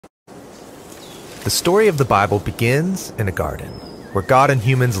The story of the Bible begins in a garden, where God and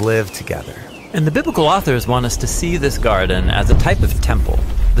humans live together. And the biblical authors want us to see this garden as a type of temple.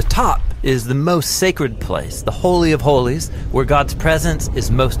 The top is the most sacred place, the Holy of Holies, where God's presence is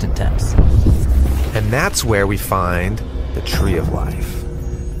most intense. And that's where we find the Tree of Life.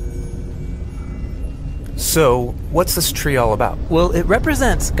 So, what's this tree all about? Well, it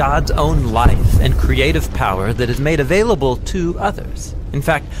represents God's own life and creative power that is made available to others. In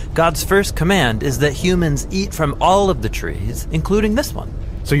fact, God's first command is that humans eat from all of the trees, including this one.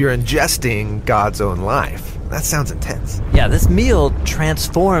 So you're ingesting God's own life. That sounds intense. Yeah, this meal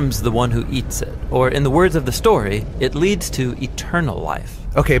transforms the one who eats it. Or in the words of the story, it leads to eternal life.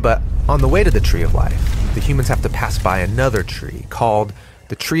 Okay, but on the way to the Tree of Life, the humans have to pass by another tree called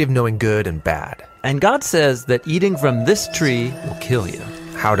the Tree of Knowing Good and Bad. And God says that eating from this tree will kill you.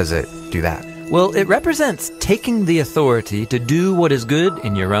 How does it do that? Well, it represents taking the authority to do what is good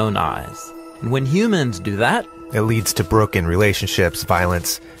in your own eyes. And when humans do that, it leads to broken relationships,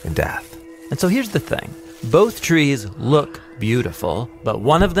 violence, and death. And so here's the thing. Both trees look beautiful, but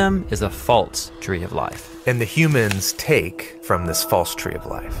one of them is a false tree of life. And the humans take from this false tree of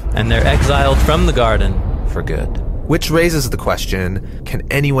life. And they're exiled from the garden for good. Which raises the question, can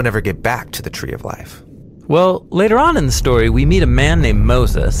anyone ever get back to the Tree of Life? Well, later on in the story, we meet a man named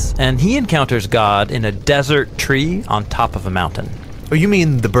Moses, and he encounters God in a desert tree on top of a mountain. Oh, you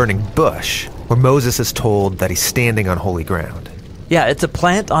mean the burning bush, where Moses is told that he's standing on holy ground. Yeah, it's a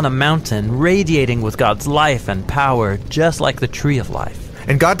plant on a mountain radiating with God's life and power, just like the Tree of Life.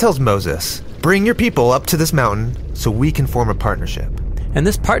 And God tells Moses, bring your people up to this mountain so we can form a partnership. And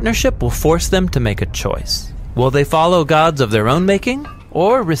this partnership will force them to make a choice. Will they follow gods of their own making,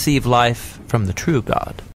 or receive life from the true God?